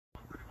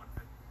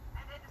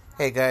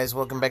Hey guys,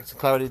 welcome back to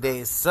Cloudy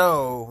Days.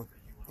 So,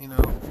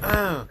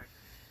 for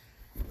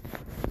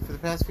the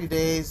past few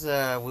days,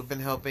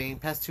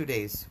 past 2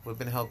 days, we've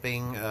been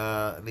helping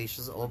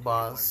Alicia's old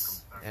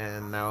boss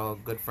and now a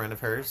good friend of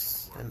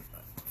hers, and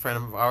friend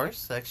of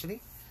ours,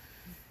 actually.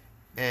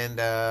 And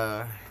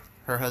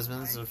her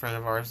husband's a friend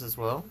of ours as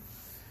well.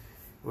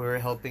 We're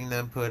helping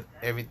them put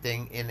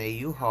everything in a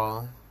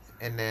U-Haul.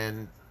 And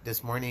then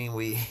this morning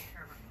we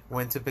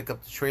went to pick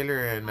up the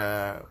trailer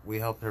and we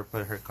helped her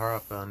put her car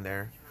up on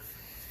there.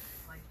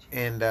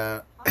 And,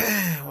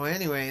 well,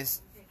 anyways,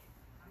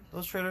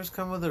 those trailers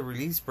come with a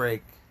release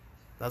brake.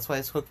 That's why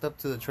it's hooked up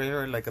to the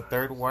trailer like a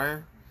third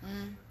wire.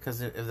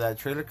 Because if that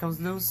trailer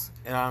comes loose,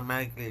 it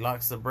automatically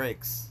locks the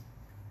brakes.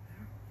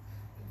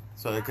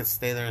 So it could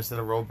stay there instead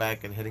of roll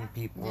back and hitting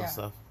people and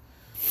stuff.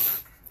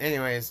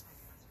 Anyways,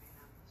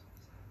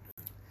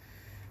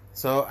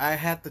 so I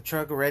had the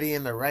truck ready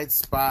in the right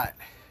spot.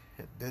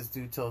 This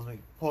dude tells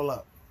me, pull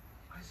up.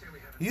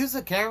 Use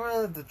the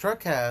camera that the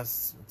truck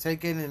has.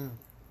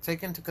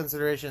 Take into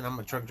consideration, I'm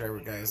a truck driver,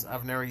 guys.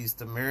 I've never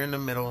used a mirror in the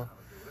middle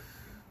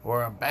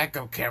or a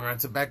backup camera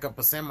to back up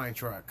a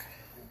semi-truck.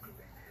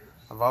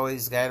 I've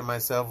always guided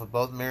myself with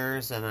both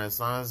mirrors, and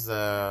as long as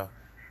the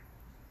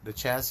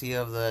chassis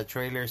of the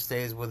trailer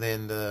stays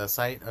within the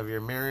sight of your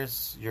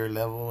mirrors, you're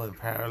level and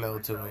parallel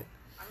to it.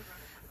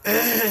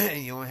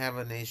 And you won't have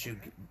an issue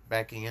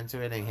backing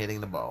into it and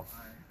hitting the ball.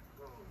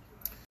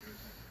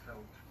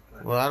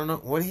 Well, I don't know.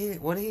 What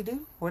did he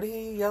do? What did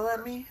he yell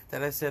at me?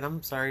 That I said,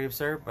 I'm sorry,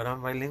 sir, but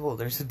I'm bilingual.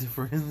 There's a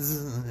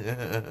difference.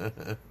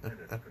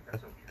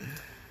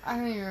 I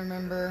don't even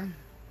remember.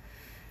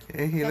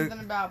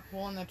 Something about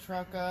pulling the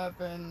truck up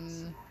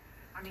and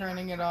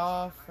turning it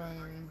off.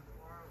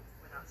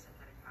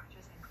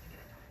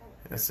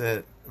 I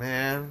said,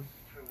 man,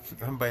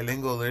 I'm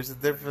bilingual. There's a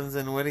difference.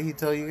 And what did he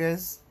tell you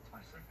guys?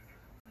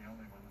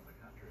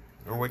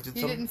 Or what you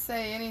He didn't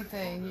say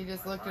anything. He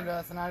just looked at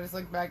us, and I just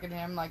looked back at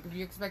him like, if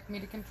you expect me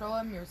to control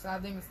him, you're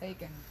sadly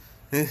mistaken.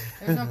 There's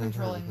no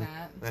controlling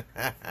that.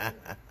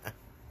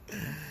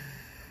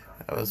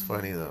 That was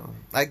funny, though.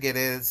 I get it.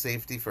 It's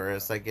safety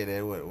first. I get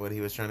it, what he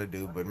was trying to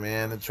do. But,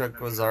 man, the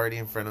truck was already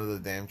in front of the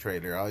damn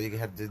trailer. All you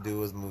had to do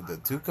was move the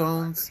two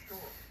cones,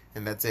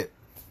 and that's it.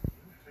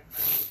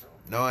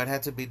 No, it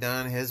had to be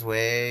done his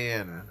way,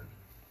 and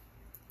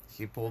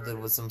he pulled it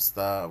with some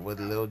stuff,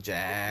 with a little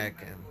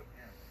jack, and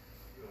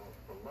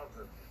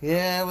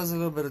yeah, it was a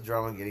little bit of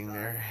drama getting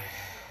there.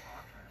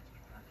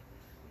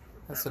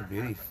 That's a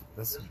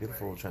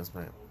beautiful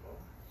transplant.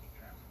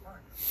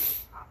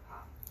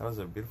 That was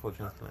a beautiful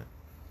transplant.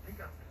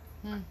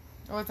 It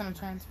wasn't a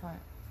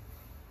transplant.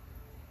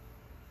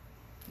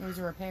 It was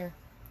a repair.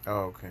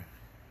 Oh, okay.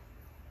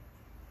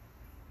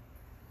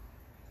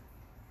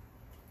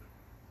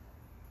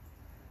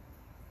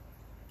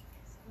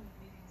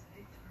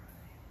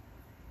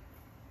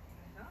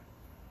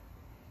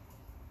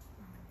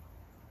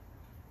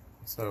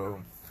 So,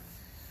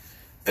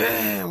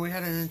 we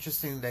had an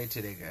interesting day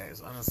today,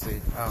 guys.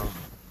 Honestly,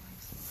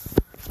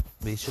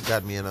 Misha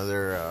got me a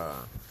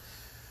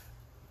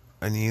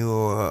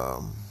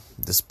new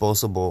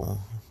disposable.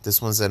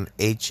 This one's an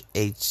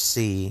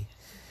HHC,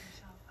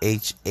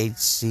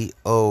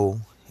 HHCO,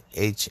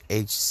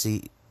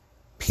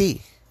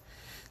 HHCP.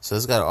 So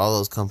it's got all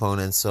those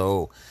components.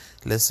 So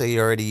let's say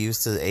you're already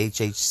used to the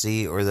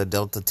HHC or the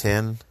Delta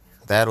 10.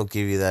 That'll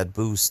give you that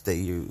boost that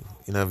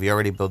if you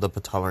already build up a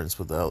tolerance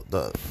with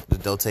the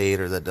Delta 8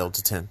 or the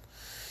Delta 10.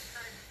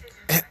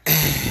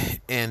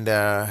 And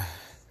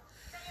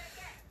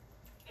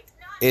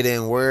it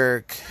didn't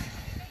work.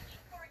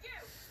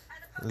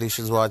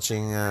 Alicia's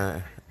watching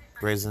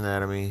Grey's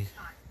Anatomy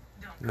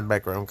in the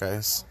background,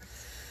 guys.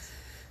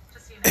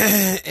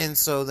 And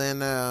so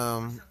then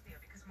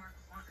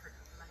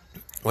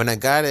when I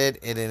got it,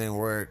 it didn't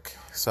work.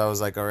 So I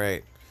was like, all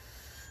right.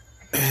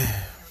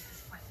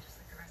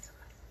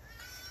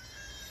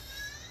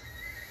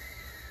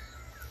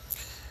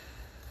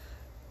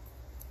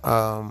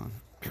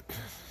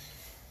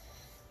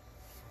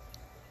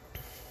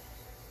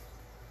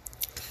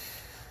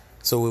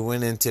 So we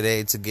went in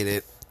today to get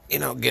it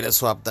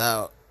swapped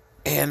out.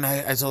 And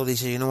I told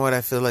Alicia, you know what?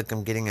 I feel like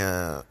I'm getting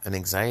an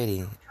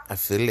anxiety. I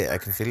feel it. I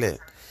can feel it.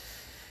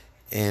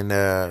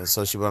 And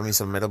so she bought me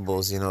some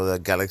edibles, the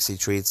Galaxy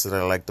treats that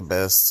are like the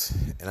best.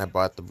 And I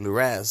bought the Blue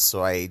Raz.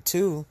 So I ate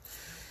 2.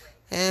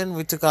 And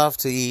we took off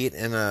to eat.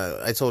 And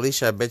I told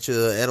Alicia, I bet you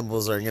the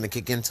edibles are going to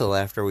kick in till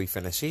after we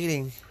finish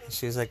eating.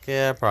 She was like,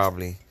 yeah,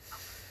 probably.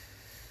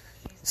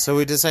 So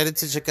we decided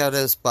to check out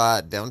a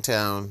spot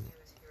downtown.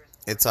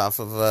 It's off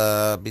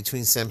of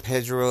between San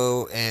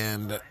Pedro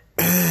and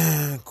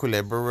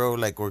Culebra Road,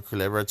 like where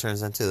Culebra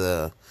turns into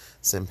the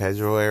San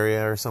Pedro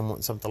area or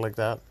something like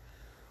that.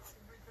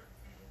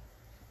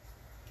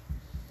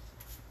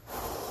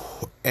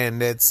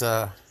 And it's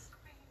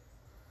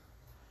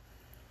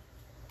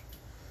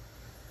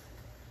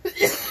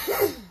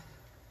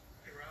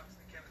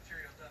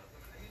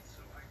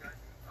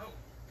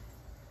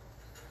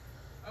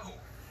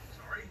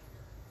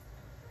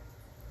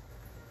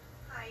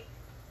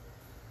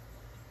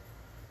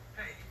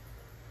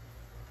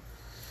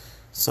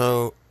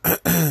So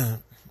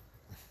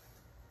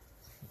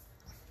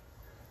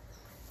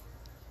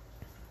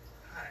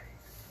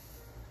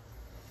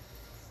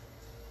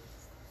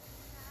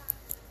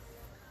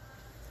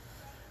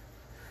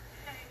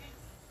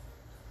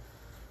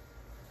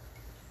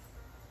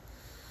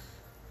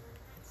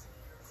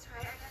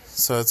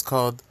so it's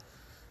called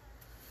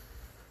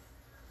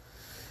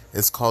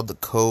the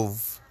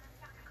COVE,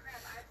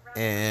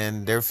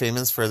 and they're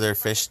famous for their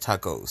fish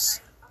tacos.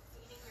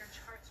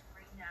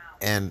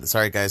 And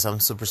sorry guys, I'm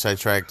super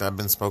sidetracked. I've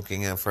been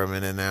smoking it for a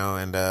minute now,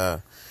 and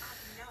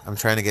I'm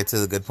trying to get to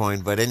the good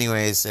point. But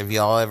anyways, if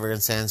y'all ever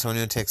in San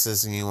Antonio,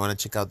 Texas, and you want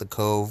to check out the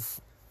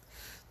COVE,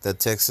 the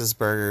Texas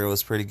burger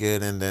was pretty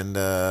good. And then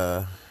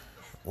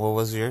what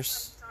was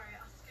yours?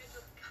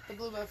 The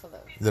Blue Buffalo.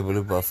 The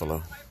Blue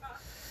Buffalo.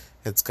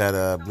 It's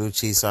got blue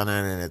cheese on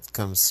it, and it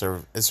comes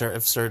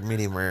served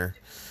medium rare.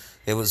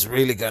 It was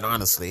really good,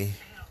 honestly.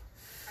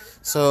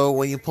 So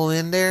when you pull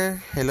in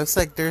there, it looks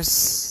like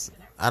there's,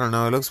 I don't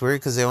know, it looks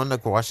weird because they own the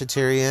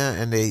washateria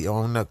and they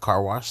own a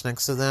car wash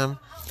next to them.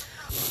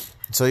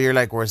 So you're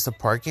like, where's the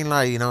parking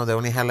lot? You know, they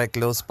only have like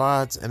little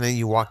spots, and then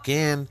you walk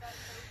in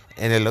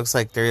and it looks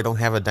like they don't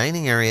have a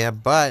dining area,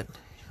 but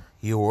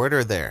you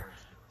order there.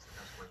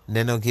 And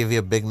then they'll give you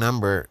a big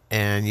number,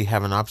 and you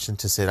have an option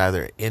to sit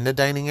either in the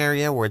dining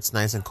area where it's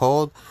nice and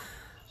cold,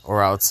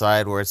 or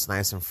outside where it's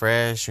nice and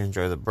fresh. You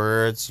enjoy the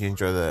birds, you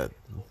enjoy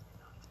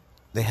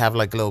they have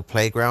like a little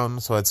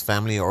playground, so it's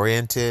family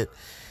oriented.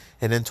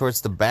 And then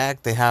towards the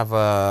back, they have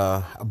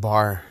a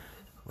bar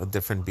with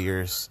different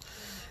beers.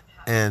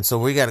 And so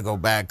we got to go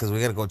back because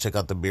we got to go check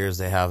out the beers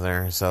they have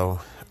there.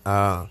 So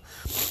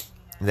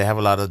they have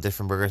a lot of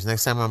different burgers.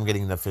 Next time I'm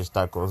getting the fish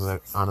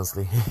tacos,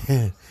 honestly.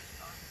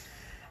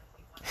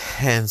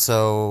 And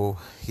so,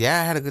 yeah,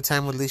 I had a good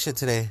time with Leisha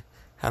today.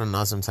 Had an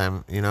awesome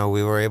time. You know,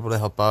 we were able to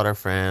help out our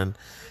friend.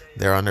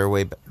 They're on their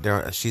way.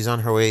 She's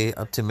on her way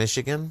up to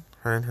Michigan,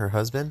 her and her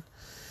husband.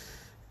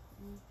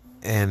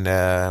 And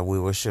we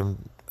wish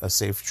them a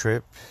safe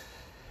trip.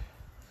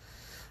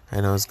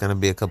 I know it's going to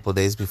be a couple of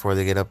days before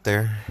they get up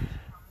there.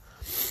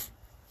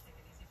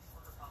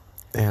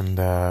 And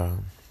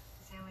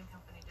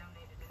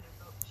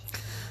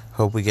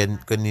hope we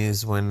get good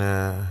news when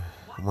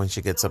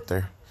she gets up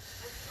there.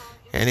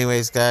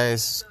 Anyways,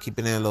 guys,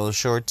 keeping it a little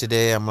short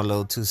today. I'm a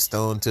little too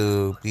stoned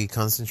to be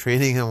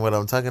concentrating on what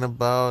I'm talking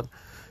about.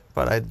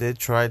 But I did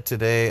try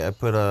today. I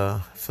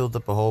filled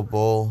up a whole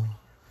bowl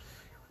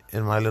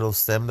in my little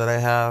stem that I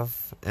have.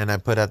 And I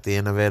put at the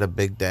end of it a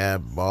big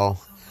dab ball.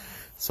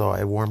 So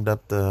I warmed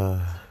up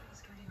the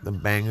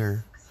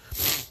banger.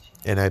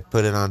 And I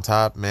put it on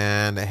top.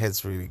 Man, that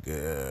hits really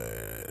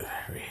good.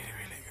 Really,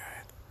 really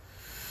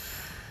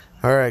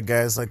good. Alright,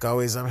 guys. Like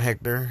always, I'm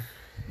Hector.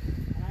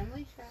 And I'm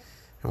Leisha.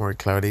 And we're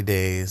Cloudy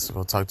Days.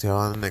 We'll talk to y'all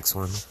on the next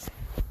one.